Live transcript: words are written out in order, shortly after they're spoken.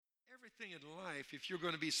everything in life, if you're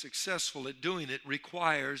going to be successful at doing it,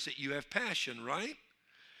 requires that you have passion, right?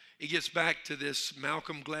 It gets back to this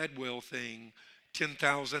Malcolm Gladwell thing,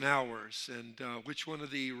 10,000 hours. And which one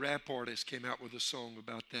of the rap artists came out with a song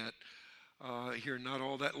about that here not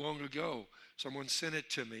all that long ago? Someone sent it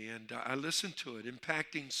to me, and I listened to it.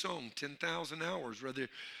 Impacting song, 10,000 hours, whether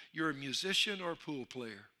you're a musician or a pool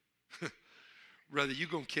player. Whether you're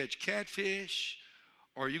going to catch catfish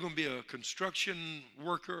or you're going to be a construction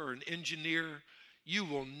worker or an engineer, you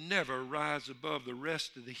will never rise above the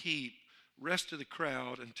rest of the heap, rest of the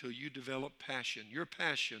crowd until you develop passion. Your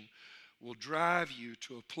passion will drive you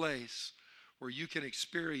to a place where you can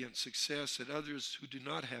experience success that others who do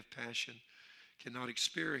not have passion cannot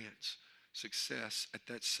experience success at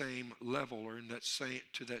that same level or in that same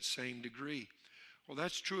to that same degree. Well,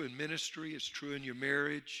 that's true in ministry. It's true in your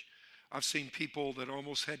marriage. I've seen people that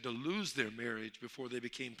almost had to lose their marriage before they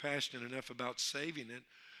became passionate enough about saving it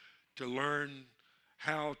to learn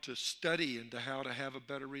how to study and to how to have a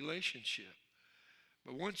better relationship.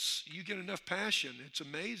 But once you get enough passion, it's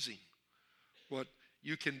amazing what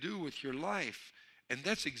you can do with your life. And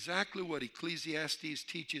that's exactly what Ecclesiastes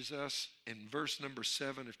teaches us in verse number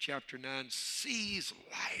 7 of chapter 9. Seize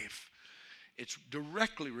life. It's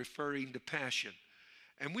directly referring to passion.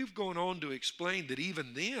 And we've gone on to explain that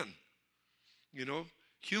even then,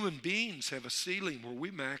 human beings have a ceiling where we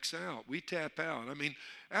max out. We tap out. I mean,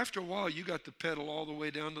 after a while, you got the pedal all the way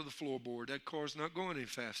down to the floorboard. That car's not going any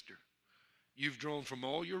faster. You've drawn from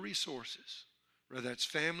all your resources, whether that's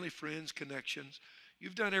family, friends, connections.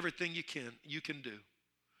 You've done everything you can do.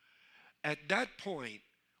 At that point,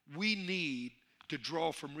 we need to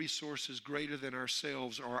draw from resources greater than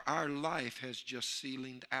ourselves, or our life has just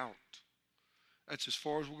ceilinged out. That's as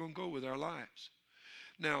far as we're going to go with our lives.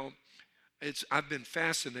 Now, I've been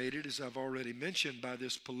fascinated, as I've already mentioned, by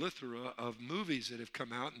this plethora of movies that have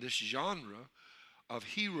come out in this genre of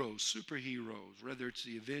heroes, superheroes, whether it's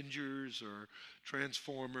the Avengers or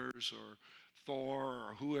Transformers or Thor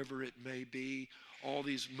or whoever it may be. All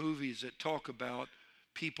these movies that talk about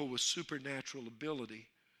people with supernatural ability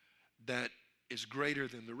that is greater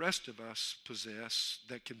than the rest of us possess,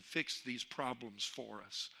 that can fix these problems for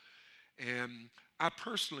us. And I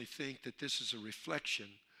personally think that this is a reflection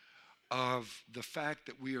of the fact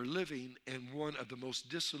that we are living in one of the most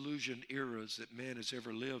disillusioned eras that man has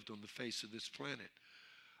ever lived on the face of this planet.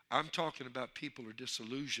 I'm talking about people are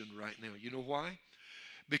disillusioned right now. You know why?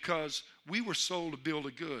 Because we were sold a bill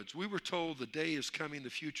of goods. We were told the day is coming, the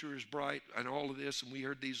future is bright, and all of this, and we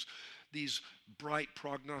heard these bright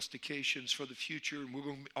prognostications for the future, and we're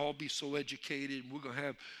going to all be so educated, and we're going to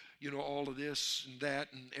have, all of this and that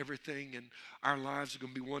and everything, and our lives are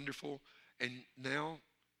going to be wonderful. And now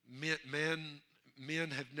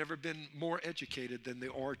men have never been more educated than they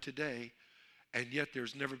are today, and yet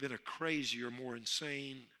there's never been a crazier, more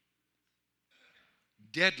insane,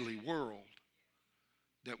 deadly world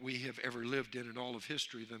that we have ever lived in all of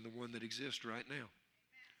history than the one that exists right now.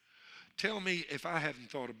 Tell me if I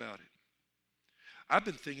haven't thought about it. I've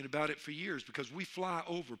been thinking about it for years because we fly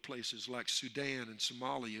over places like Sudan and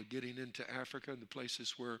Somalia, getting into Africa and the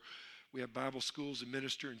places where we have Bible schools and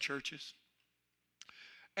minister in churches.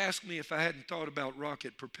 Ask me if I hadn't thought about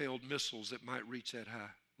rocket-propelled missiles that might reach that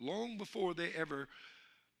high. Long before they ever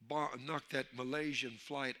knocked that Malaysian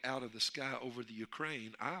flight out of the sky over the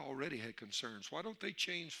Ukraine, I already had concerns. Why don't they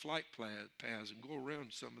change flight paths and go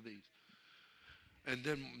around some of these? And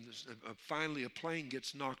then finally a plane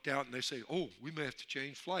gets knocked out and they say, oh, we may have to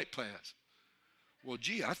change flight paths. Well,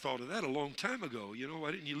 gee, I thought of that a long time ago.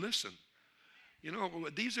 Why didn't you listen?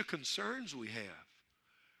 These are concerns we have.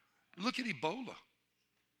 Look at Ebola.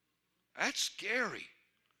 That's scary.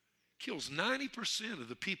 Kills 90% of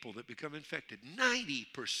the people that become infected. 90%.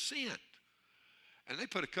 And they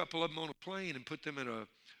put a couple of them on a plane and put them in a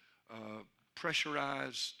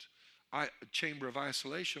pressurized chamber of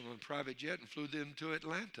isolation on a private jet and flew them to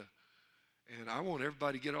Atlanta. And I want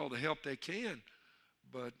everybody to get all the help they can.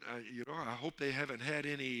 But, I hope they haven't had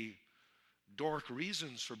any dark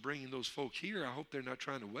reasons for bringing those folk here. I hope they're not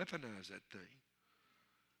trying to weaponize that thing.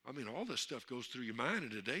 I mean, all this stuff goes through your mind in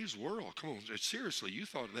today's world. Come on, seriously, you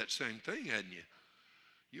thought of that same thing, hadn't you?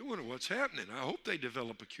 You wonder what's happening. I hope they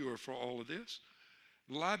develop a cure for all of this.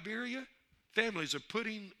 Liberia, families are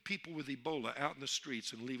putting people with Ebola out in the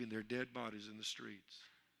streets and leaving their dead bodies in the streets.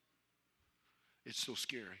 It's so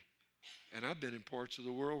scary. And I've been in parts of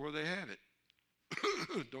the world where they have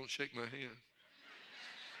it. Don't shake my hand.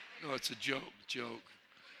 No, it's a joke.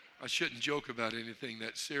 I shouldn't joke about anything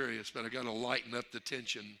that serious, but I got to lighten up the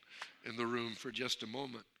tension in the room for just a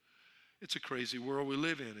moment. It's a crazy world we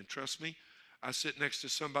live in, and trust me, I sit next to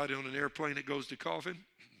somebody on an airplane that goes to coughing.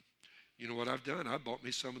 You know what I've done? I bought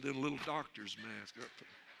me some of them little doctor's masks.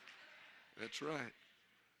 That's right.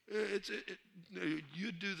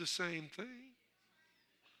 You do the same thing.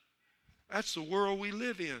 That's the world we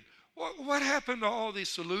live in. What happened to all these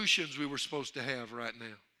solutions we were supposed to have right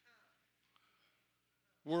now?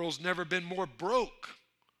 World's never been more broke.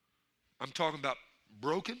 I'm talking about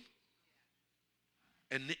broken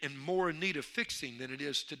and more in need of fixing than it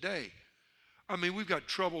is today. I mean, we've got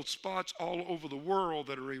troubled spots all over the world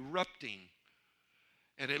that are erupting.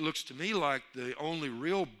 And it looks to me like the only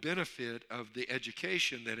real benefit of the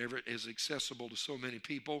education that ever is accessible to so many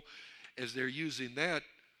people is they're using that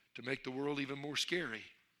to make the world even more scary.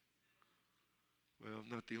 Well,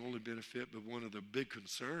 not the only benefit, but one of the big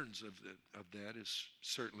concerns of that has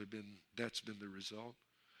certainly been, that's been the result.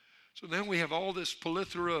 So then we have all this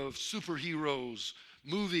plethora of superheroes,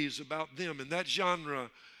 movies about them and that genre.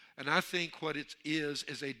 And I think what it is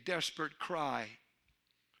a desperate cry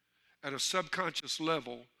at a subconscious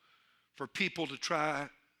level for people to try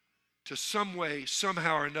to some way,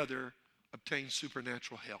 somehow or another, obtain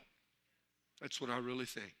supernatural help. That's what I really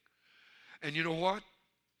think. And you know what?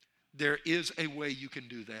 There is a way you can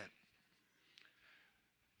do that.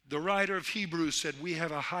 The writer of Hebrews said, we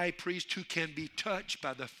have a high priest who can be touched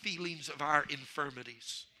by the feelings of our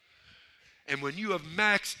infirmities. And when you have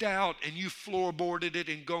maxed out and you floorboarded it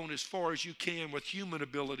and gone as far as you can with human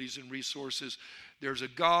abilities and resources, there's a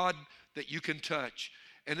God that you can touch.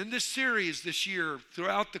 And in this series this year,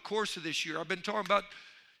 throughout the course of this year, I've been talking about,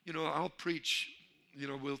 I'll preach,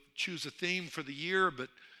 we'll choose a theme for the year, but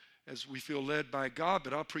as we feel led by God,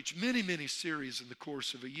 but I'll preach many, many series in the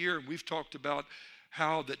course of a year. And we've talked about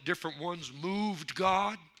how that different ones moved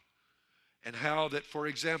God, and how that, for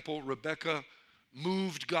example, Rebecca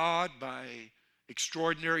moved God by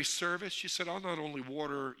extraordinary service. She said, I'll not only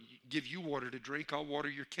give you water to drink, I'll water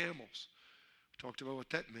your camels. We talked about what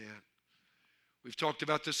that meant. We've talked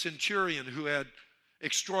about the centurion who had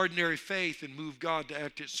extraordinary faith and moved God to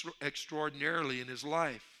act extraordinarily in his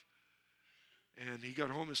life. And he got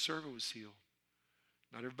home, his servant was healed.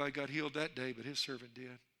 Not everybody got healed that day, but his servant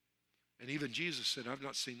did. And even Jesus said, I've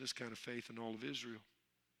not seen this kind of faith in all of Israel.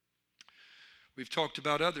 We've talked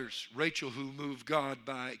about others. Rachel, who moved God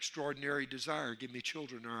by extraordinary desire. Give me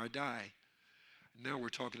children or I die. And now we're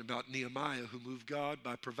talking about Nehemiah, who moved God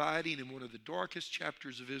by providing in one of the darkest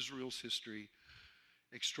chapters of Israel's history,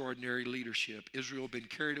 extraordinary leadership. Israel had been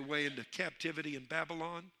carried away into captivity in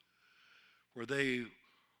Babylon, where they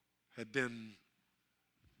had been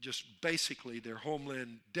just basically their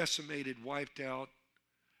homeland decimated, wiped out,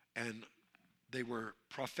 and they were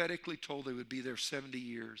prophetically told they would be there 70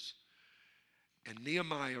 years. And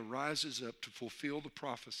Nehemiah rises up to fulfill the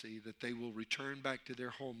prophecy that they will return back to their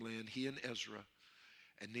homeland, he and Ezra.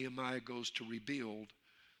 And Nehemiah goes to rebuild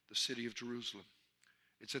the city of Jerusalem.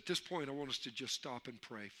 It's at this point I want us to just stop and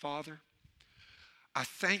pray. Father, I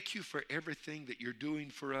thank you for everything that you're doing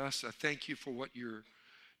for us. I thank you for what you're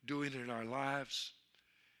doing in our lives.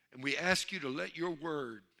 And we ask you to let your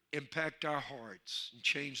word impact our hearts and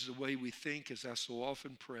change the way we think, as I so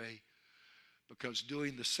often pray. Because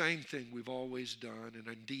doing the same thing we've always done, and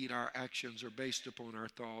indeed our actions are based upon our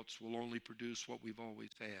thoughts, will only produce what we've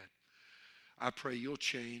always had. I pray you'll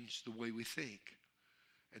change the way we think,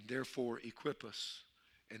 and therefore equip us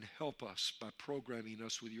and help us by programming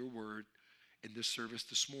us with your word in this service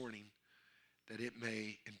this morning, that it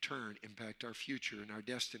may in turn impact our future and our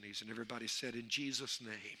destinies. And everybody said, in Jesus'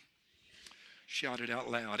 name. Shout it out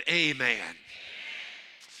loud. Amen.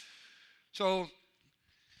 So,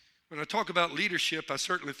 when I talk about leadership, I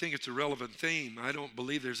certainly think it's a relevant theme. I don't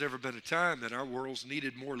believe there's ever been a time that our world's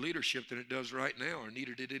needed more leadership than it does right now, or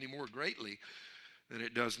needed it any more greatly than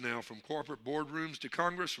it does now, from corporate boardrooms to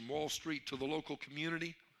Congress, from Wall Street to the local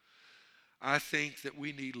community. I think that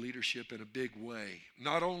we need leadership in a big way,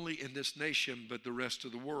 not only in this nation, but the rest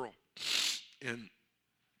of the world. And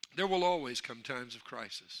there will always come times of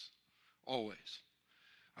crisis, always.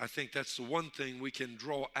 I think that's the one thing we can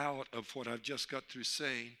draw out of what I've just got through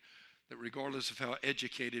saying, that regardless of how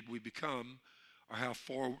educated we become or how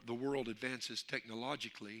far the world advances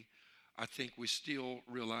technologically, I think we still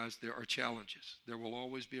realize there are challenges. There will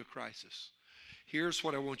always be a crisis. Here's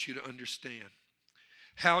what I want you to understand.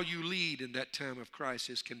 How you lead in that time of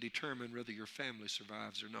crisis can determine whether your family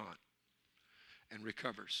survives or not and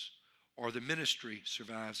recovers, or the ministry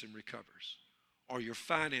survives and recovers, or your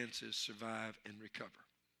finances survive and recover.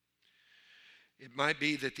 It might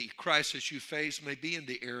be that the crisis you face may be in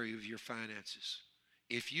the area of your finances.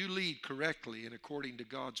 If you lead correctly and according to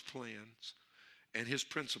God's plans and his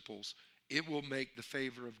principles, it will make the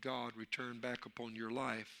favor of God return back upon your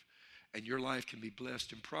life, and your life can be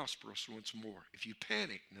blessed and prosperous once more. If you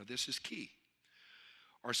panic, now this is key,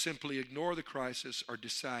 or simply ignore the crisis or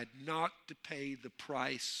decide not to pay the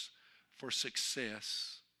price for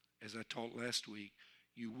success, as I taught last week,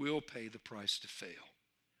 you will pay the price to fail.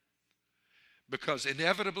 Because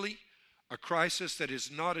inevitably, a crisis that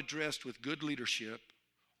is not addressed with good leadership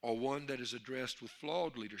or one that is addressed with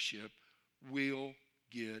flawed leadership will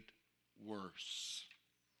get worse.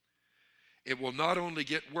 It will not only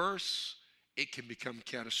get worse, it can become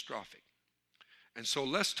catastrophic. And so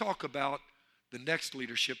let's talk about the next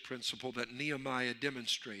leadership principle that Nehemiah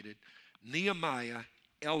demonstrated. Nehemiah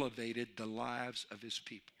elevated the lives of his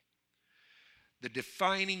people. The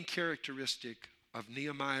defining characteristic of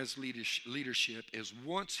Nehemiah's leadership is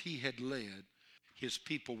once he had led, his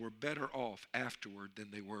people were better off afterward than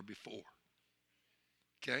they were before.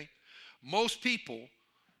 Okay? Most people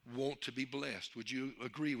want to be blessed. Would you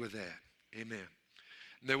agree with that? Amen.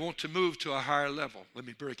 And they want to move to a higher level. Let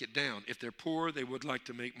me break it down. If they're poor, they would like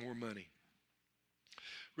to make more money.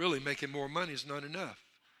 Really, making more money is not enough.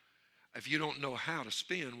 If you don't know how to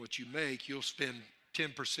spend what you make, you'll spend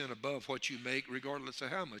 10% above what you make regardless of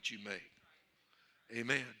how much you make.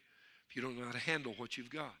 Amen. If you don't know how to handle what you've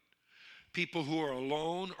got. People who are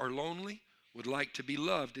alone or lonely would like to be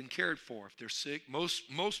loved and cared for. If they're sick,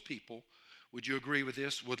 most people, would you agree with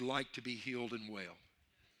this, would like to be healed and well.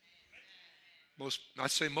 I'd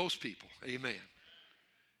say most people. Amen.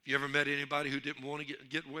 You ever met anybody who didn't want to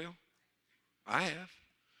get well? I have.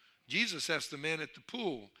 Jesus asked the man at the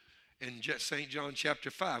pool in St. John chapter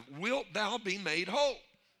 5, wilt thou be made whole?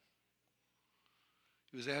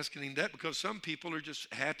 He was asking him that because some people are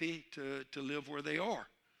just happy to live where they are.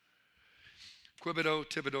 Quibido,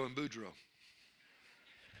 Thibodeau, and Boudreaux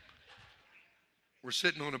were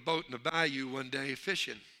sitting on a boat in the bayou one day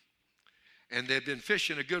fishing. And they'd been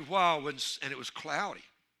fishing a good while and it was cloudy.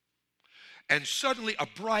 And suddenly a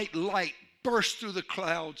bright light burst through the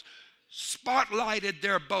clouds, spotlighted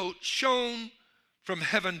their boat, shone from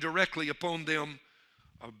heaven directly upon them,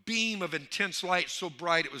 a beam of intense light so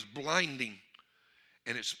bright it was blinding.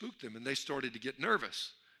 And it spooked them, and they started to get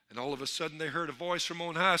nervous. And all of a sudden they heard a voice from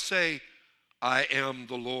on high say, I am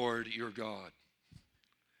the Lord your God.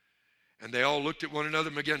 And they all looked at one another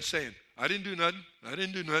and began saying, I didn't do nothing. I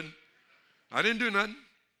didn't do nothing. I didn't do nothing.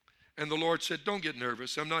 And the Lord said, don't get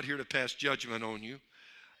nervous. I'm not here to pass judgment on you.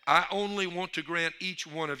 I only want to grant each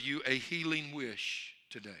one of you a healing wish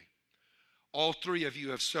today. All three of you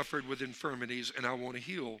have suffered with infirmities, and I want to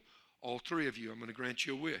heal all three of you. I'm going to grant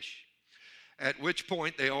you a wish. At which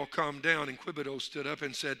point they all calmed down, and Quibido stood up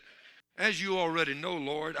and said, as you already know,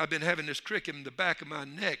 Lord, I've been having this crick in the back of my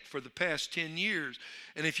neck for the past 10 years.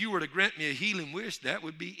 And if you were to grant me a healing wish, that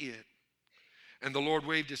would be it. And the Lord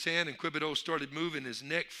waved his hand, and Quibido started moving his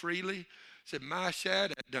neck freely. Said, my shad,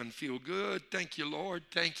 that doesn't feel good. Thank you, Lord.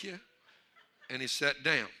 Thank you. And he sat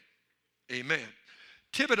down. Amen.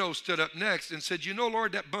 Thibodeau stood up next and said, you know,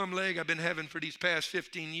 Lord, that bum leg I've been having for these past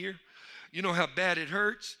 15 years, you know how bad it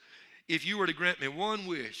hurts? If you were to grant me one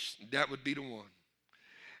wish, that would be the one.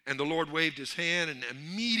 And the Lord waved his hand, and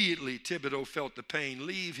immediately Thibodeau felt the pain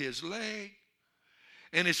leave his leg.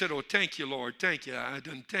 And he said, oh, thank you, Lord. Thank you. I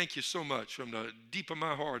done thank you so much. From the deep of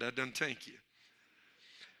my heart, I done thank you.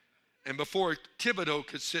 And before Thibodeau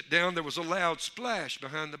could sit down, there was a loud splash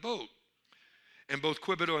behind the boat. And both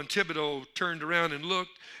Quibido and Thibodeau turned around and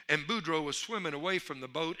looked, and Boudreaux was swimming away from the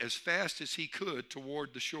boat as fast as he could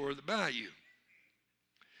toward the shore of the bayou.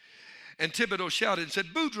 And Thibodeau shouted and said,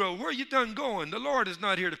 Boudreaux, where you done going? The Lord is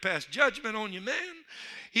not here to pass judgment on you, man.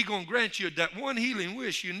 He going to grant you that one healing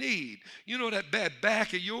wish you need. You know that bad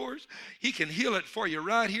back of yours? He can heal it for you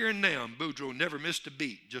right here and now. And Boudreaux never missed a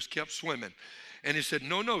beat, just kept swimming. And he said,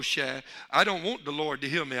 no, Shad, I don't want the Lord to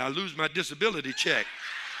heal me. I lose my disability check.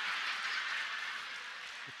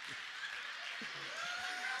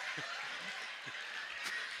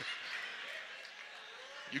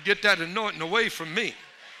 You get that anointing away from me.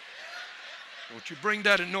 Don't you bring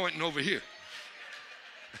that anointing over here.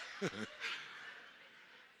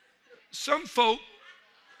 Some folk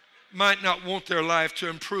might not want their life to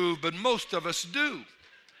improve, but most of us do.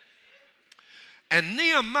 And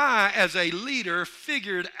Nehemiah, as a leader,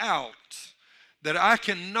 figured out that I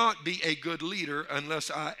cannot be a good leader unless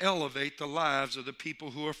I elevate the lives of the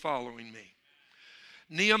people who are following me.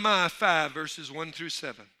 Nehemiah 5, verses 1 through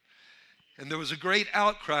 7. And there was a great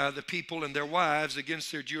outcry of the people and their wives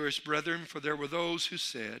against their Jewish brethren, for there were those who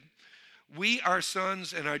said, we, our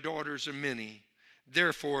sons and our daughters, are many.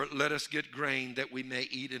 Therefore, let us get grain that we may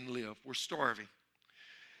eat and live. We're starving.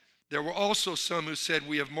 There were also some who said,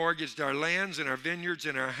 we have mortgaged our lands and our vineyards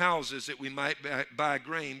and our houses that we might buy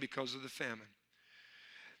grain because of the famine.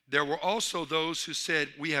 There were also those who said,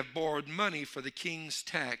 we have borrowed money for the king's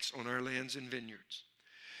tax on our lands and vineyards.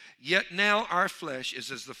 Yet now our flesh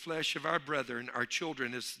is as the flesh of our brethren, our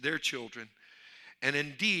children as their children. And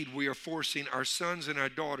indeed, we are forcing our sons and our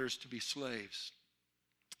daughters to be slaves.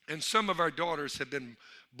 And some of our daughters have been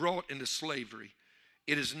brought into slavery.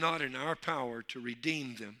 It is not in our power to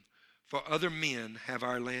redeem them, for other men have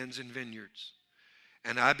our lands and vineyards.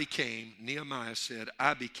 And Nehemiah said,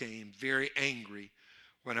 I became very angry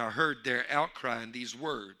when I heard their outcry in these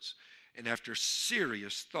words. And after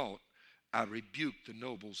serious thought, I rebuked the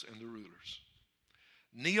nobles and the rulers.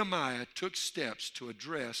 Nehemiah took steps to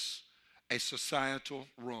address a societal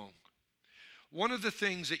wrong. One of the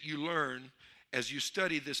things that you learn as you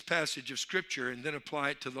study this passage of Scripture and then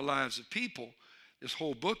apply it to the lives of people, this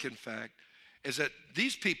whole book, in fact, is that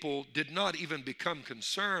these people did not even become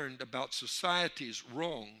concerned about society's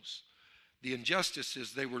wrongs, the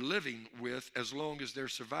injustices they were living with, as long as their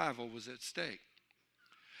survival was at stake.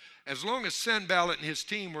 As long as Sanballat and his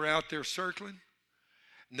team were out there circling,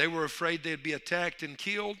 and they were afraid they'd be attacked and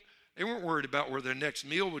killed, they weren't worried about where their next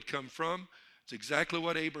meal would come from. It's exactly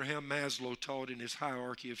what Abraham Maslow taught in his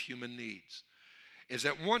hierarchy of human needs, is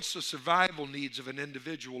that once the survival needs of an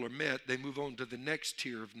individual are met, they move on to the next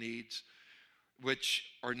tier of needs, which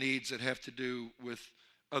are needs that have to do with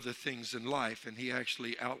other things in life. And he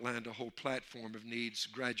actually outlined a whole platform of needs,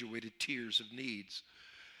 graduated tiers of needs.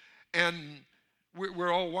 And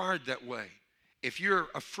we're all wired that way. If you're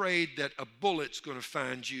afraid that a bullet's going to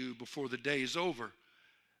find you before the day is over,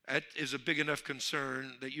 that is a big enough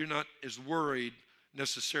concern that you're not as worried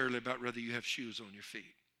necessarily about whether you have shoes on your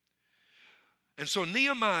feet. And so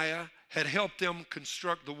Nehemiah had helped them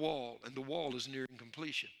construct the wall, and the wall is nearing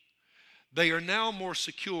completion. They are now more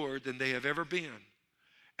secure than they have ever been.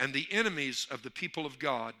 And the enemies of the people of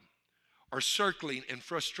God are circling in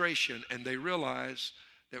frustration, and they realize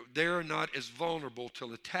that they're not as vulnerable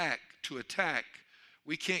to attack.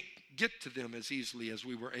 We can't get to them as easily as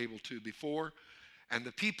we were able to before. And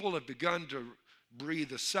the people have begun to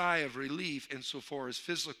breathe a sigh of relief insofar as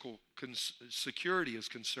physical security is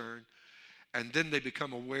concerned. And then they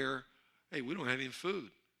become aware, hey, we don't have any food.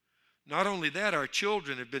 Not only that, our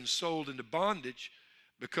children have been sold into bondage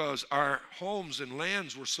because our homes and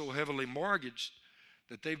lands were so heavily mortgaged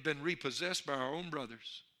that they've been repossessed by our own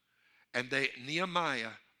brothers. And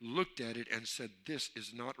Nehemiah looked at it and said, this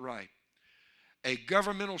is not right. A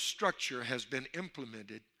governmental structure has been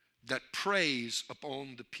implemented that preys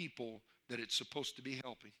upon the people that it's supposed to be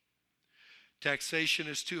helping. Taxation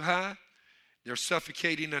is too high. They're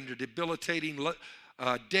suffocating under debilitating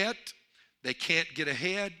debt. They can't get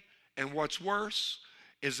ahead. And what's worse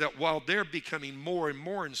is that while they're becoming more and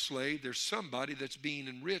more enslaved, there's somebody that's being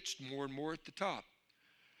enriched more and more at the top.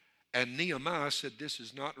 And Nehemiah said, this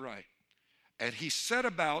is not right. And he set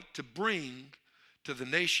about to bring to the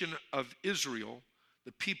nation of Israel,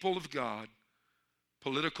 the people of God,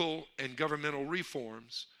 political and governmental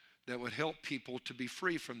reforms that would help people to be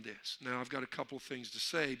free from this. Now, I've got a couple of things to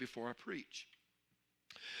say before I preach.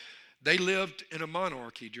 They lived in a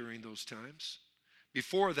monarchy during those times.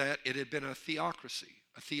 Before that, it had been a theocracy.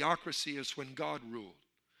 A theocracy is when God ruled.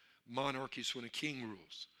 Monarchy is when a king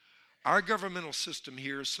rules. Our governmental system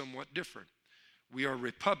here is somewhat different. We are a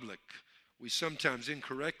republic. We sometimes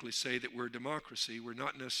incorrectly say that we're a democracy. We're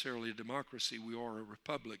not necessarily a democracy. We are a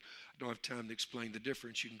republic. I don't have time to explain the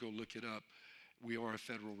difference. You can go look it up. We are a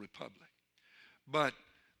federal republic. But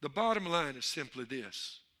the bottom line is simply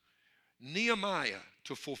this. Nehemiah,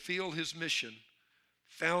 to fulfill his mission,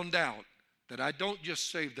 found out that I don't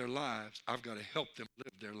just save their lives, I've got to help them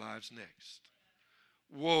live their lives next.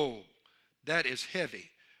 Whoa, that is heavy.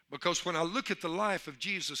 Because when I look at the life of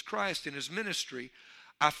Jesus Christ and his ministry,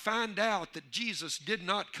 I find out that Jesus did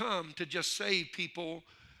not come to just save people,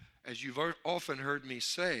 as you've often heard me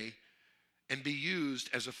say, and be used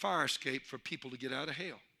as a fire escape for people to get out of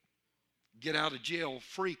hell, get out of jail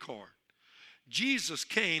free card. Jesus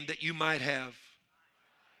came that you might have,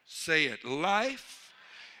 say it, life,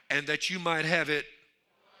 and that you might have it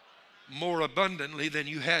more abundantly than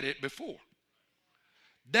you had it before.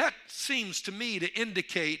 That seems to me to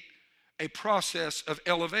indicate a process of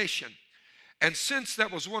elevation. And since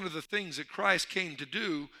that was one of the things that Christ came to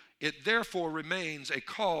do, it therefore remains a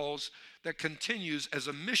cause that continues as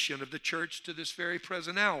a mission of the church to this very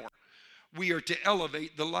present hour. We are to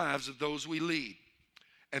elevate the lives of those we lead.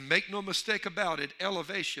 And make no mistake about it,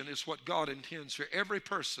 elevation is what God intends for every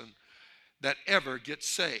person that ever gets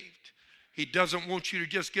saved. He doesn't want you to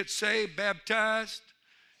just get saved, baptized,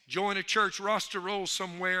 join a church roster roll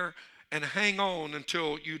somewhere, and hang on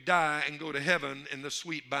until you die and go to heaven in the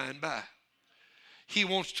sweet by and by. He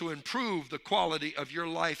wants to improve the quality of your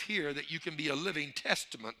life here, that you can be a living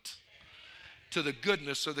testament to the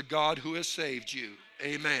goodness of the God who has saved you.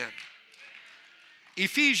 Amen.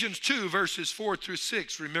 Ephesians 2, verses 4 through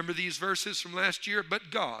 6. Remember these verses from last year?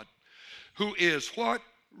 But God, who is what?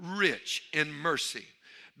 Rich in mercy,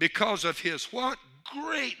 because of his what?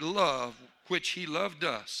 Great love which he loved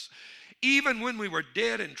us, even when we were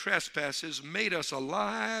dead in trespasses, made us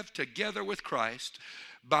alive together with Christ.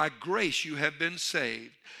 By grace you have been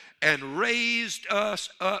saved, and raised us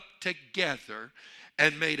up together,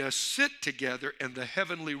 and made us sit together in the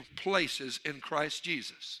heavenly places in Christ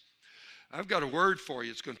Jesus. I've got a word for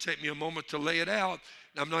you. It's going to take me a moment to lay it out.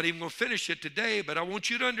 I'm not even going to finish it today, but I want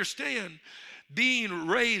you to understand, being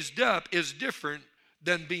raised up is different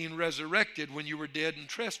than being resurrected when you were dead in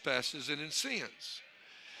trespasses and in sins.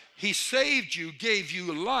 He saved you, gave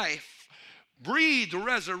you life, breathed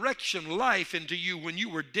resurrection life into you when you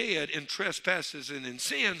were dead in trespasses and in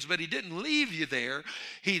sins, but he didn't leave you there.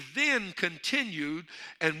 He then continued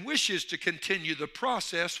and wishes to continue the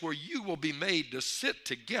process where you will be made to sit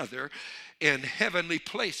together in heavenly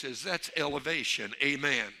places. That's elevation.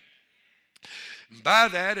 Amen. By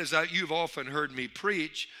that, as you've often heard me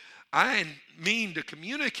preach, I mean to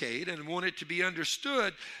communicate and want it to be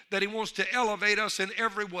understood that he wants to elevate us in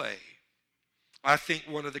every way. I think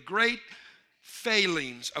one of the great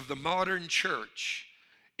failings of the modern church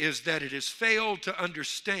is that it has failed to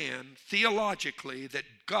understand theologically that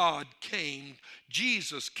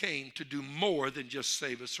Jesus came to do more than just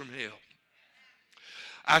save us from hell.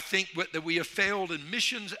 I think that we have failed in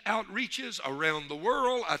missions outreaches around the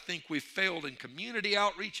world. I think we've failed in community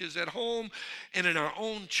outreaches at home, and in our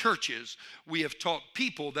own churches. We have taught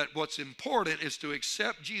people that what's important is to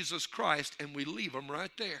accept Jesus Christ, and we leave them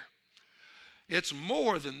right there. It's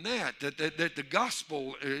more than that the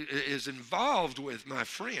gospel is involved with, my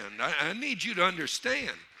friend. I need you to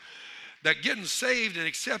understand that getting saved and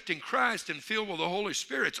accepting Christ and filled with the Holy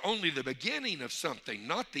Spirit is only the beginning of something,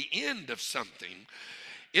 not the end of something.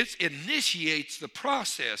 It initiates the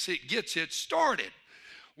process. It gets it started.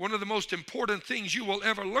 One of the most important things you will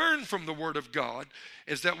ever learn from the Word of God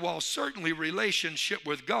is that while certainly relationship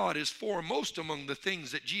with God is foremost among the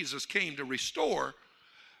things that Jesus came to restore,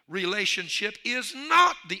 relationship is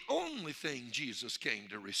not the only thing Jesus came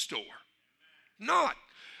to restore. Not.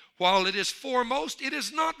 While it is foremost, it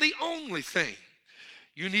is not the only thing.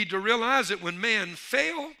 You need to realize that when man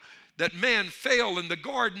fell in the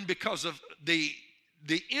garden because of the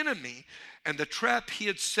enemy and the trap he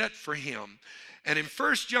had set for him. And in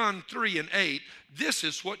 1 John 3 and 8, this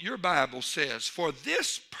is what your Bible says. For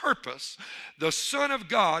this purpose, the Son of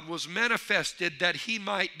God was manifested that he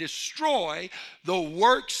might destroy the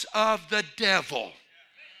works of the devil.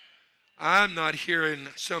 I'm not hearing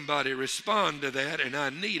somebody respond to that, and I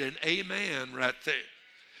need an amen right there.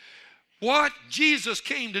 What? Jesus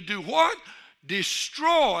came to do what?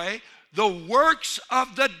 Destroy the works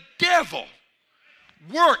of the devil.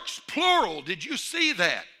 Works, plural. Did you see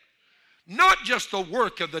that? Not just the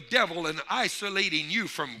work of the devil in isolating you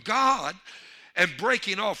from God and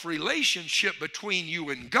breaking off relationship between you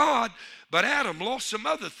and God, but Adam lost some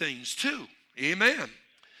other things too. Amen.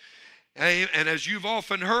 And as you've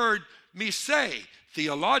often heard me say,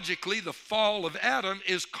 theologically, the fall of Adam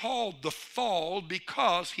is called the fall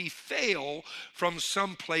because he fell from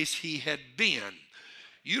some place he had been.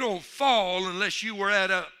 You don't fall unless you were at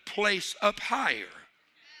a place up higher.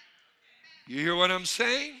 You hear what I'm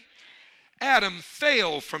saying? Adam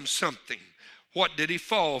fell from something. What did he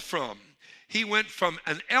fall from? He went from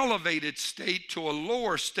an elevated state to a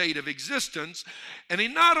lower state of existence, and he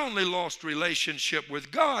not only lost relationship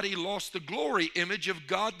with God, he lost the glory image of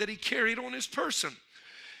God that he carried on his person.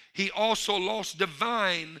 He also lost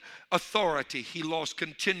divine authority. He lost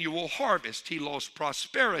continual harvest. He lost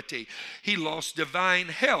prosperity. He lost divine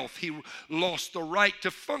health. He lost the right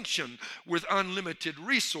to function with unlimited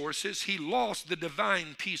resources. He lost the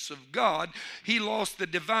divine peace of God. He lost the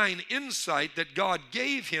divine insight that God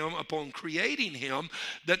gave him upon creating him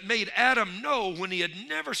that made Adam know when he had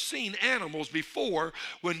never seen animals before.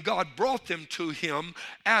 When God brought them to him,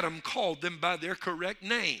 Adam called them by their correct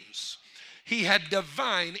names. He had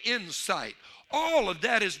divine insight. All of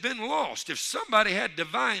that has been lost. If somebody had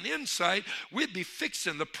divine insight, we'd be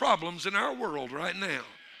fixing the problems in our world right now.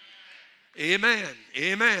 Amen.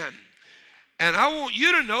 Amen. And I want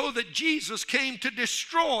you to know that Jesus came to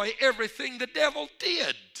destroy everything the devil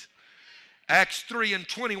did. Acts 3 and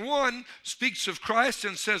 21 speaks of Christ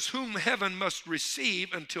and says, whom heaven must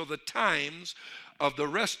receive until the times of the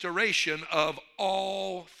restoration of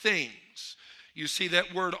all things. You see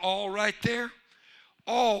that word all right there?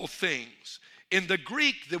 All things. In the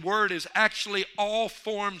Greek, the word is actually all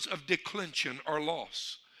forms of declension or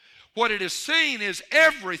loss. What it is saying is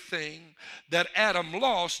everything that Adam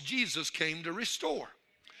lost, Jesus came to restore.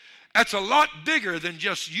 That's a lot bigger than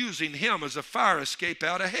just using him as a fire escape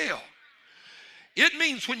out of hell. It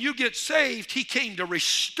means when you get saved, he came to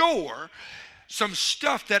restore some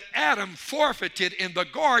stuff that Adam forfeited in the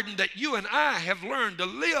garden that you and I have learned to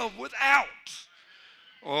live without.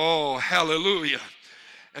 Oh, hallelujah.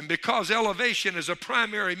 And because elevation is a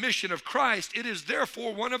primary mission of Christ, it is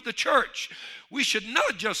therefore one of the church. We should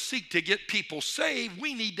not just seek to get people saved,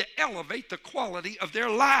 we need to elevate the quality of their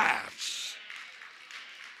lives.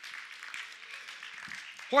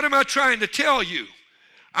 What am I trying to tell you?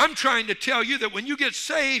 I'm trying to tell you that when you get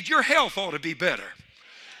saved, your health ought to be better.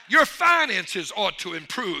 Your finances ought to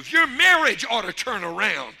improve. Your marriage ought to turn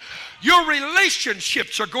around. Your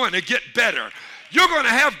relationships are going to get better. You're going to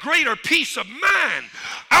have greater peace of mind.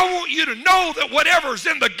 I want you to know that whatever's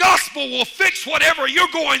in the gospel will fix whatever you're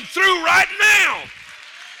going through right now.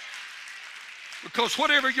 Because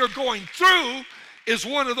whatever you're going through is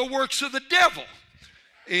one of the works of the devil.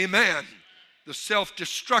 Amen. The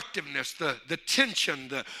self-destructiveness, the tension,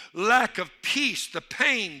 the lack of peace, the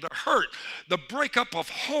pain, the hurt, the breakup of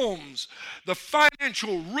homes, the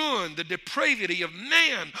financial ruin, the depravity of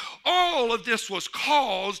man. All of this was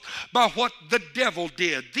caused by what the devil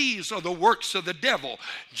did. These are the works of the devil.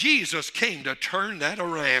 Jesus came to turn that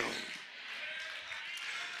around.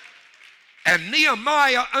 And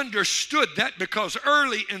Nehemiah understood that because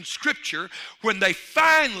early in Scripture, when they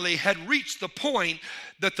finally had reached the point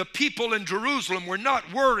that the people in Jerusalem were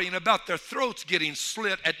not worrying about their throats getting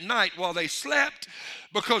slit at night while they slept,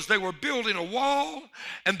 because they were building a wall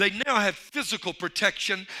and they now had physical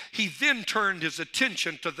protection, he then turned his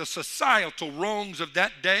attention to the societal wrongs of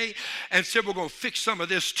that day and said, we're going to fix some of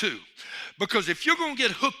this too. Because if you're going to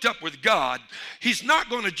get hooked up with God, he's not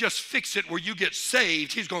going to just fix it where you get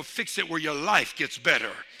saved. He's going to fix it where your life gets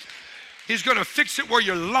better. He's going to fix it where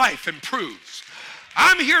your life improves.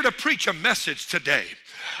 I'm here to preach a message today.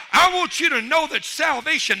 I want you to know that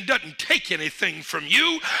salvation doesn't take anything from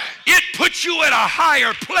you. It puts you at a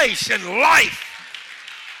higher place in life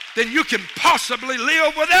than you can possibly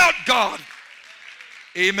live without God.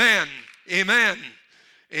 Amen. Amen.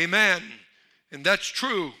 Amen. And that's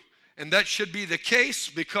true. And that should be the case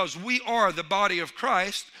because we are the body of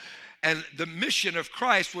Christ. And the mission of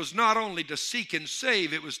Christ was not only to seek and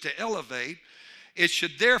save, it was to elevate. It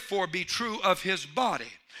should therefore be true of his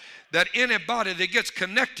body. That anybody that gets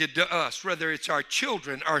connected to us, whether it's our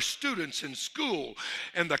children, our students in school,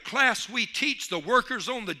 and the class we teach, the workers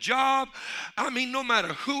on the job, I mean, no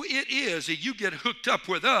matter who it is, if you get hooked up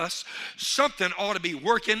with us, something ought to be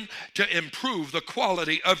working to improve the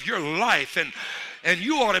quality of your life. And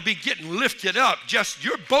you ought to be getting lifted up. Just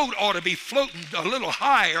your boat ought to be floating a little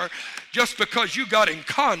higher just because you got in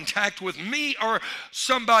contact with me or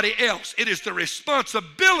somebody else. It is the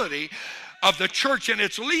responsibility of the church and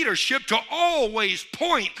its leadership to always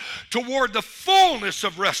point toward the fullness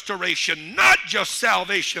of restoration, not just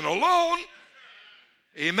salvation alone.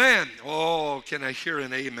 Amen. Oh, can I hear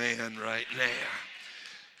an amen right now?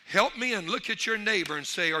 Help me and look at your neighbor and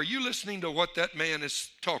say, are you listening to what that man is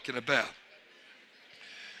talking about?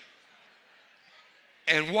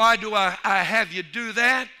 And why do I have you do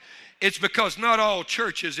that? It's because not all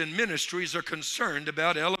churches and ministries are concerned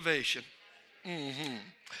about elevation.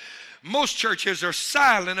 Most churches are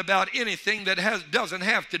silent about anything that doesn't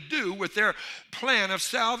have to do with their plan of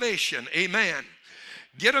salvation. Amen.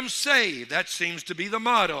 Get them saved. That seems to be the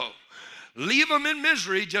motto. Leave them in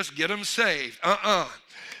misery, just get them saved.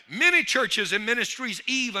 Many churches and ministries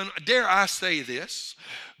even, dare I say this,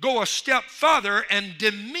 go a step further and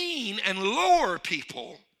demean and lower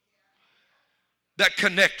people that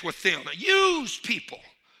connect with them. Use people.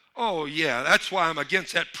 Oh yeah, that's why I'm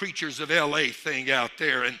against that Preachers of LA thing out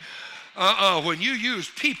there. And when you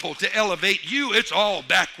use people to elevate you, it's all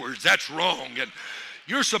backwards. That's wrong. And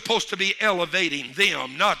you're supposed to be elevating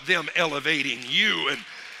them, not them elevating you. And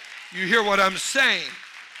you hear what I'm saying?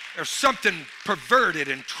 There's something perverted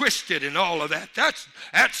and twisted and all of that. That's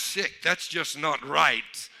sick. That's just not right.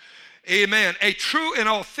 Amen. A true and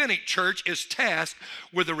authentic church is tasked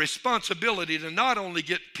with the responsibility to not only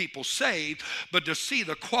get people saved, but to see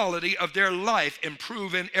the quality of their life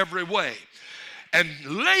improve in every way. And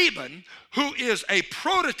Laban, who is a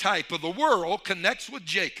prototype of the world, connects with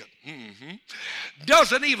Jacob.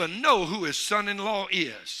 Doesn't even know who his son-in-law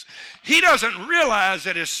is. He doesn't realize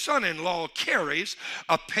that his son-in-law carries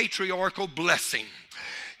a patriarchal blessing.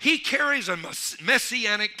 He carries a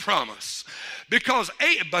messianic promise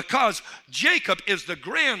because Jacob is the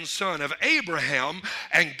grandson of Abraham,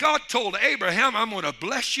 and God told Abraham, I'm going to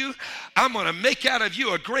bless you. I'm going to make out of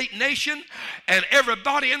you a great nation, and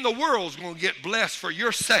everybody in the world is going to get blessed for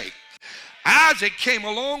your sake. Isaac came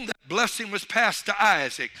along, that blessing was passed to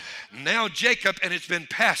Isaac. Now Jacob, and it's been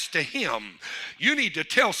passed to him. You need to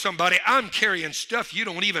tell somebody, I'm carrying stuff you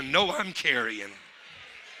don't even know I'm carrying.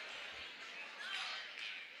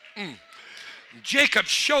 Jacob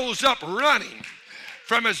shows up running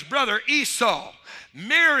from his brother Esau,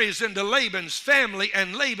 marries into Laban's family,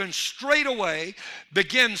 and Laban straight away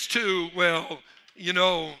begins to,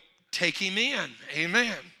 take him in.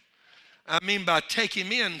 Amen. I mean, by take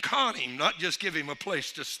him in, con him, not just give him a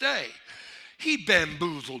place to stay. He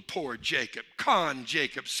bamboozled poor Jacob, conned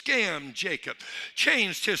Jacob, scammed Jacob,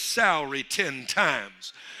 changed his salary 10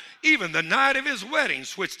 times. Even the night of his wedding,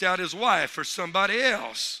 switched out his wife for somebody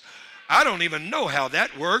else. I don't even know how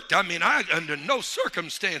that worked. I mean, I under no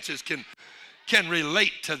circumstances can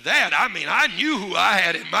relate to that. I mean, I knew who I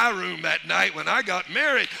had in my room that night when I got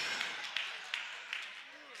married.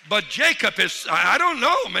 But Jacob is, I don't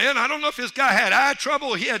know, man. I don't know if this guy had eye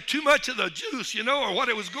trouble, he had too much of the juice, or what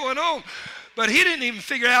it was going on. But he didn't even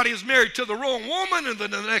figure out he was married to the wrong woman, and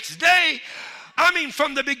then the next day, I mean,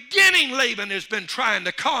 from the beginning, Laban has been trying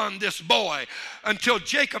to con this boy until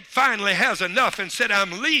Jacob finally has enough and said,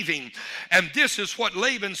 I'm leaving. And this is what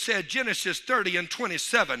Laban said, Genesis 30 and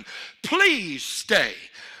 27. Please stay.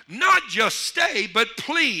 Not just stay, but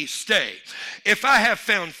please stay. If I have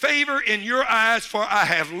found favor in your eyes, for I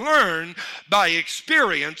have learned by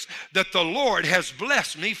experience that the Lord has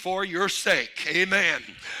blessed me for your sake. Amen.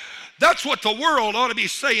 That's what the world ought to be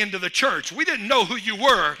saying to the church. We didn't know who you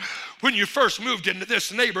were when you first moved into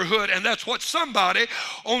this neighborhood, and that's what somebody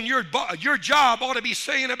on your job ought to be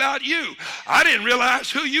saying about you. I didn't realize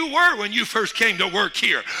who you were when you first came to work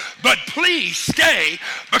here, but please stay,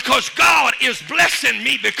 because God is blessing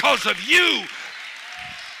me because of you.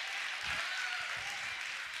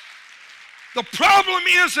 The problem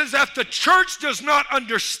is that the church does not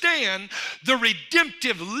understand the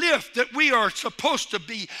redemptive lift that we are supposed to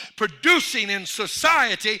be producing in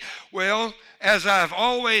society. Well, as I've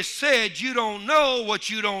always said, you don't know what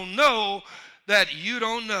you don't know that you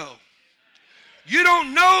don't know. You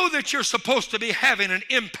don't know that you're supposed to be having an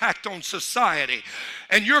impact on society,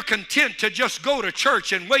 and you're content to just go to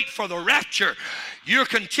church and wait for the rapture. You're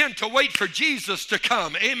content to wait for Jesus to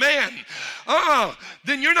come. Amen.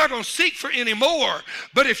 Then you're not going to seek for any more.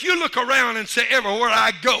 But if you look around and say, everywhere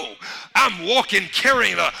I go, I'm walking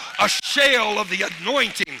carrying a shell of the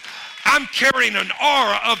anointing. I'm carrying an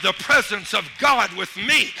aura of the presence of God with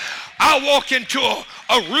me. I walk into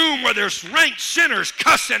a room where there's ranked sinners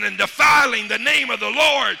cussing and defiling the name of the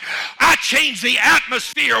Lord. I change the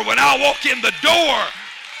atmosphere when I walk in the door,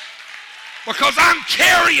 because I'm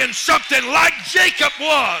carrying something like Jacob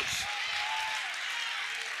was.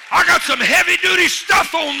 I got some heavy-duty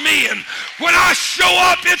stuff on me, and when I show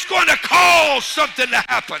up, it's going to cause something to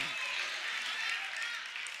happen.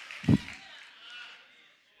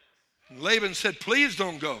 Laban said, please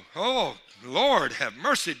don't go. Oh, Lord, have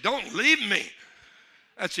mercy. Don't leave me.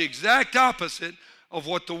 That's the exact opposite of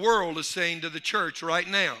what the world is saying to the church right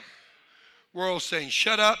now. The world's saying,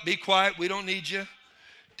 shut up, be quiet, we don't need you.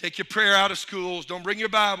 Take your prayer out of schools. Don't bring your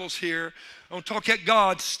Bibles here. Don't talk at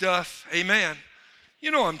God stuff. Amen.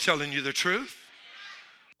 You know I'm telling you the truth.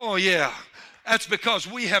 Oh, yeah. That's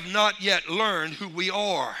because we have not yet learned who we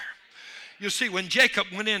are. You see, when Jacob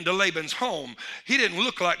went into Laban's home, he didn't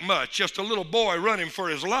look like much, just a little boy running for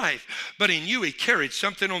his life. But he knew he carried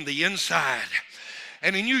something on the inside.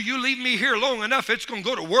 And he knew, you leave me here long enough, it's going to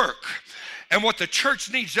go to work. And what the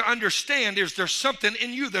church needs to understand is there's something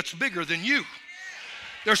in you that's bigger than you.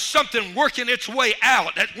 There's something working its way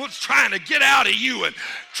out that was trying to get out of you and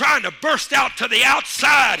trying to burst out to the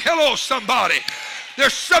outside. Hello, somebody.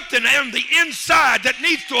 There's something on the inside that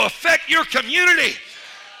needs to affect your community.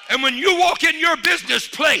 And when you walk in your business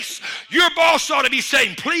place, your boss ought to be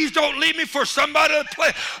saying, please don't leave me for somebody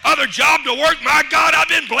other job to work. My God, I've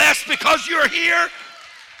been blessed because you're here.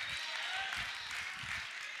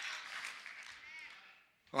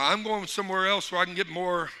 Well, I'm going somewhere else where I can get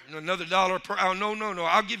more, another $1 per hour. No.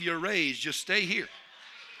 I'll give you a raise. Just stay here.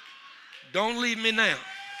 Don't leave me now.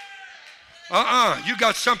 You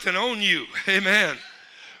got something on you. Amen.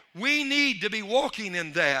 We need to be walking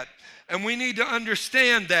in that. And we need to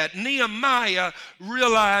understand that. Nehemiah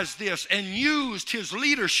realized this and used his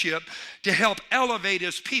leadership to help elevate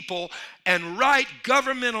his people and right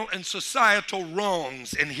governmental and societal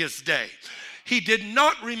wrongs in his day. He did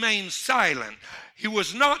not remain silent. He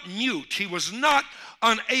was not mute. He was not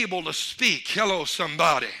unable to speak. Hello,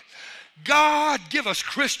 somebody. God, give us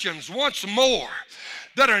Christians once more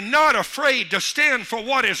that are not afraid to stand for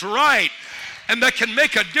what is right and that can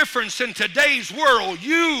make a difference in today's world.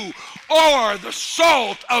 You are the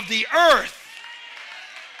salt of the earth.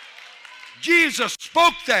 Jesus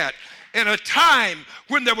spoke that in a time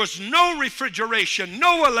when there was no refrigeration,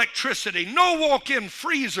 no electricity, no walk-in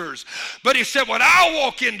freezers. But he said, when I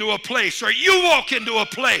walk into a place or you walk into a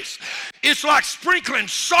place, it's like sprinkling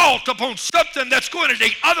salt upon something that's going to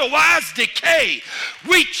otherwise decay.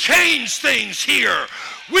 We change things here.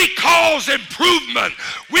 We cause improvement.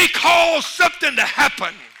 We cause something to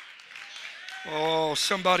happen. Oh,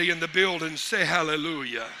 somebody in the building say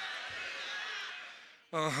hallelujah.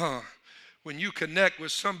 When you connect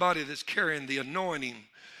with somebody that's carrying the anointing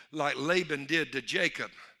like Laban did to Jacob,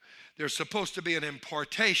 there's supposed to be an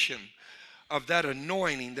impartation of that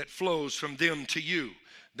anointing that flows from them to you.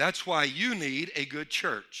 That's why you need a good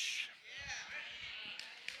church.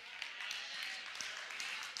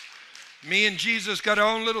 Me and Jesus got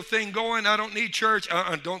our own little thing going. I don't need church.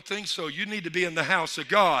 Don't think so. You need to be in the house of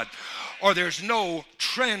God, or there's no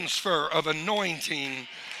transfer of anointing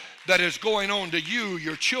that is going on to you,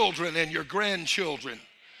 your children, and your grandchildren.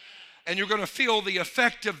 And you're going to feel the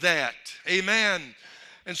effect of that. Amen.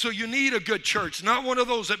 And so you need a good church, not one of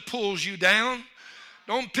those that pulls you down.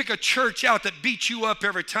 Don't pick a church out that beats you up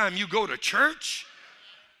every time you go to church.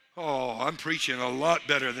 Oh, I'm preaching a lot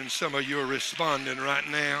better than some of you are responding right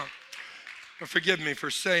now. Forgive me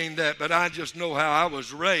for saying that, but I just know how I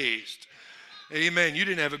was raised. Amen. You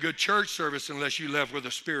didn't have a good church service unless you left with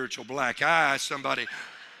a spiritual black eye. Somebody...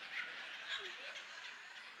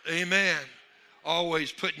 Amen.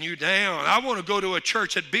 Always putting you down. I want to go to a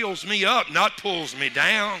church that builds me up, not pulls me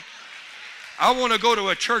down. I want to go to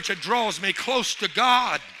a church that draws me close to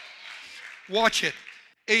God. Watch it.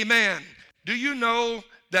 Amen. Do you know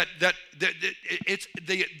that it's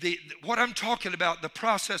what I'm talking about, the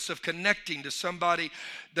process of connecting to somebody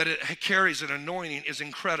that it carries an anointing is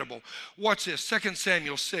incredible. Watch this, 2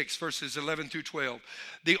 Samuel 6, verses 11 through 12.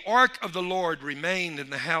 The ark of the Lord remained in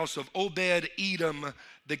the house of Obed-Edom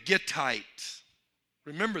the Gittite.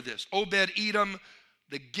 Remember this, Obed-Edom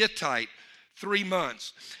the Gittite, 3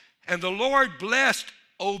 months. And the Lord blessed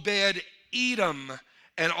Obed-Edom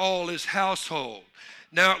and all his household.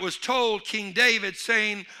 Now it was told King David,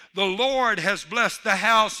 saying, the Lord has blessed the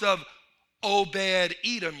house of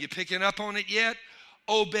Obed-Edom. You picking up on it yet?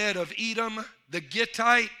 Obed of Edom, the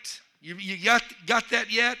Gittite. You got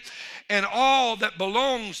that yet? And all that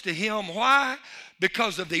belongs to him. Why?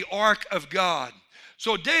 Because of the ark of God.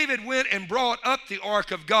 So David went and brought up the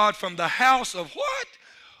ark of God from the house of what?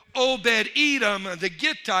 Obed-Edom, the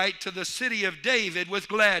Gittite, to the city of David with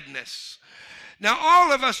gladness. Now,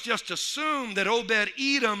 all of us just assume that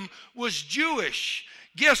Obed-Edom was Jewish.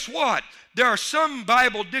 Guess what? There are some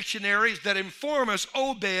Bible dictionaries that inform us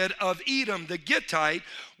Obed of Edom, the Gittite,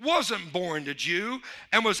 wasn't born a Jew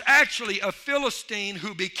and was actually a Philistine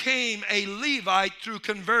who became a Levite through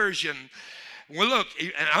conversion. Well, look,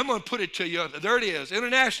 and I'm going to put it to you. There it is,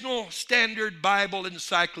 International Standard Bible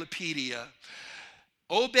Encyclopedia.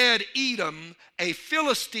 Obed-Edom, a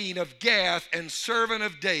Philistine of Gath and servant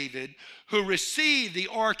of David, who received the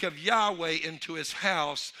ark of Yahweh into his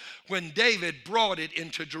house when David brought it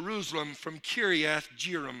into Jerusalem from Kiriath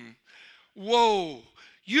Jearim. Whoa,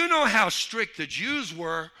 you know how strict the Jews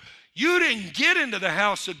were. You didn't get into the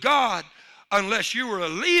house of God unless you were a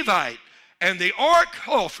Levite. And the ark,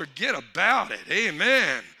 oh, forget about it.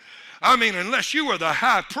 Amen. I mean, unless you were the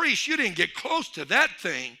high priest, you didn't get close to that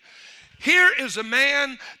thing. Here is a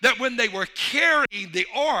man that when they were carrying the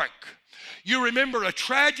ark, you remember a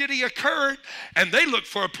tragedy occurred and they looked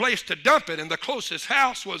for a place to dump it, and the closest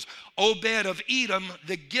house was Obed of Edom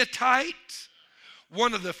the Gittite,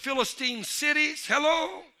 one of the Philistine cities.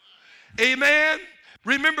 Hello? Amen.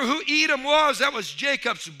 Remember who Edom was? That was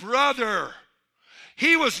Jacob's brother.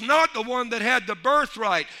 He was not the one that had the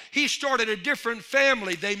birthright. He started a different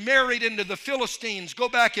family. They married into the Philistines. Go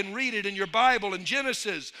back and read it in your Bible in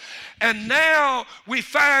Genesis. And now we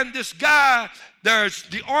find this guy,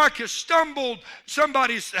 the ark has stumbled.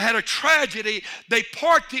 Somebody's had a tragedy. They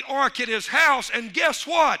parked the ark at his house, and guess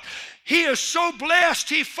what? He is so blessed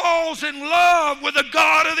he falls in love with the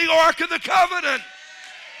God of the Ark of the Covenant.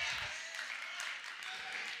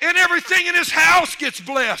 And everything in his house gets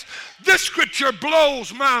blessed. This scripture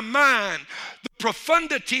blows my mind. The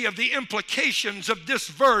profundity of the implications of this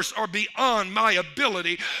verse are beyond my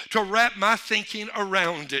ability to wrap my thinking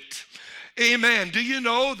around it. Amen. Do you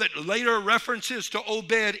know that later references to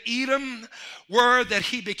Obed-Edom were that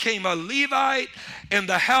he became a Levite in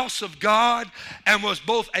the house of God and was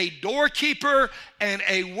both a doorkeeper and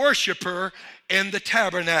a worshiper in the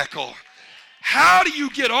tabernacle. How do you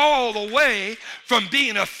get all the way from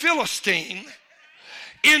being a Philistine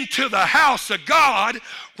into the house of God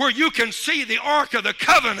where you can see the Ark of the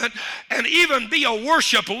Covenant and even be a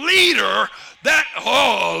worship leader?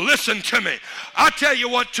 Listen to me. I'll tell you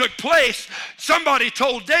what took place. Somebody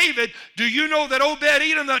told David, do you know that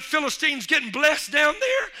Obed-Edom, that Philistine's getting blessed down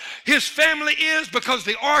there? His family is, because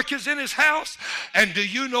the ark is in his house. And do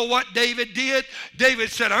you know what David did?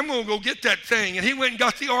 David said, I'm going to go get that thing. And he went and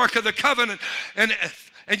got the Ark of the Covenant. And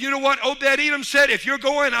you know what Obed-Edom said? If you're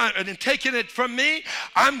going and taking it from me,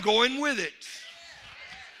 I'm going with it.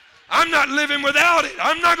 I'm not living without it.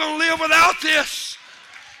 I'm not going to live without this.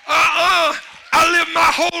 I lived my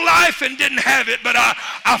whole life and didn't have it, but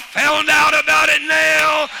I found out about it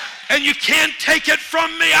now, and you can't take it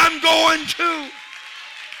from me. I'm going to.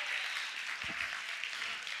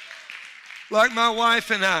 Like my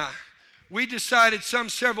wife and I, we decided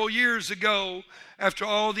several years ago, after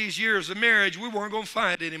all these years of marriage, we weren't going to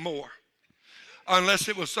fight anymore unless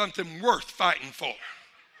it was something worth fighting for.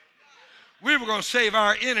 We were going to save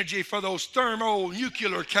our energy for those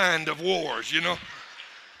thermonuclear kind of wars, you know.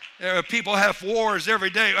 People have wars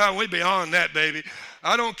every day. Oh, we're beyond that, baby.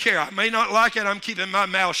 I don't care. I may not like it. I'm keeping my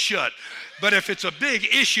mouth shut. But if it's a big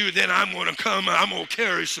issue, then I'm going to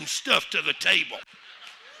carry some stuff to the table.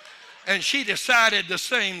 And she decided the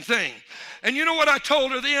same thing. And you know what I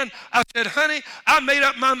told her then? I said, honey, I made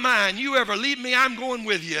up my mind. You ever leave me, I'm going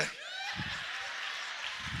with you.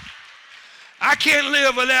 I can't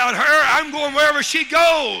live without her. I'm going wherever she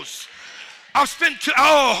goes. I've spent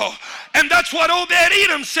and that's what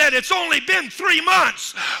Obed-Edom said. It's only been 3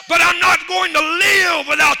 months, but I'm not going to live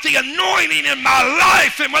without the anointing in my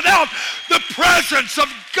life and without the presence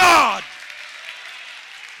of God.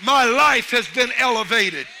 My life has been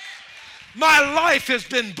elevated. My life has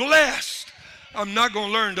been blessed. I'm not going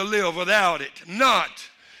to learn to live without it. Not.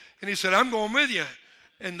 And he said, I'm going with you.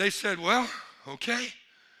 And they said, well, okay.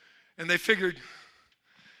 And they figured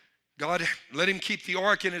God let him keep the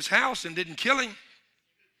ark in his house and didn't kill him.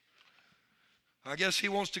 I guess he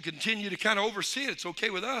wants to continue to kind of oversee it. It's okay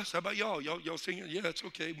with us. How about y'all? Y'all singing? Yeah, it's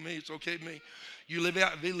okay with me. It's okay with me. You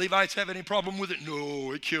Levites have any problem with it?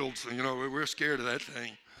 No, it killed. You know, we're scared of that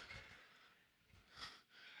thing.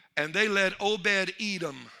 And they let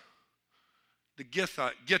Obed-Edom, the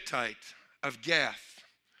Gittite of Gath,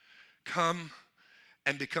 come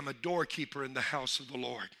and become a doorkeeper in the house of the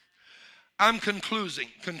Lord. I'm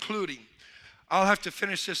concluding. I'll have to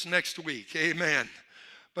finish this next week. Amen.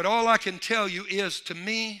 But all I can tell you is, to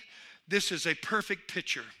me, this is a perfect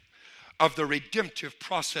picture of the redemptive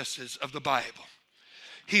processes of the Bible.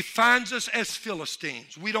 He finds us as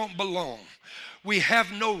Philistines. We don't belong. We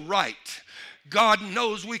have no right. God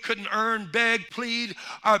knows we couldn't earn, beg, plead,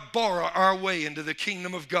 or borrow our way into the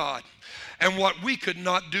kingdom of God. And what we could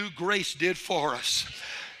not do, grace did for us.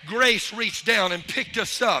 Grace reached down and picked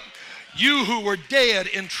us up. You who were dead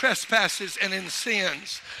in trespasses and in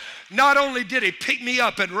sins. Not only did he pick me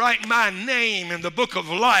up and write my name in the book of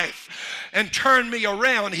life and turn me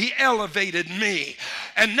around, he elevated me.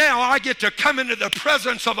 And now I get to come into the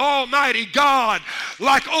presence of Almighty God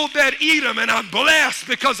like Obed-Edom, and I'm blessed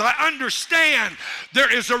because I understand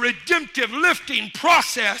there is a redemptive lifting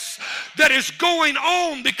process that is going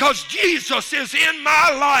on because Jesus is in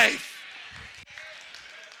my life.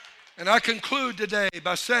 And I conclude today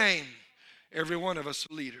by saying, every one of us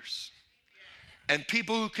are leaders. And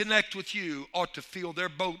people who connect with you ought to feel their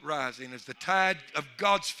boat rising as the tide of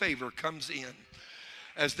God's favor comes in.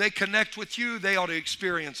 As they connect with you, they ought to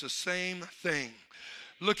experience the same thing.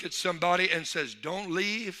 Look at somebody and says, don't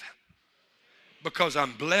leave because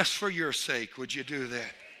I'm blessed for your sake. Would you do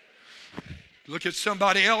that? Look at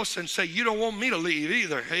somebody else and say, you don't want me to leave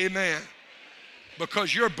either. Amen.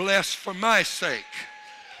 Because you're blessed for my sake.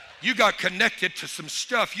 You got connected to some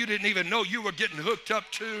stuff you didn't even know you were getting hooked up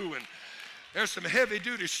to, and there's some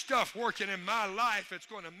heavy-duty stuff working in my life. It's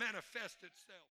going to manifest itself.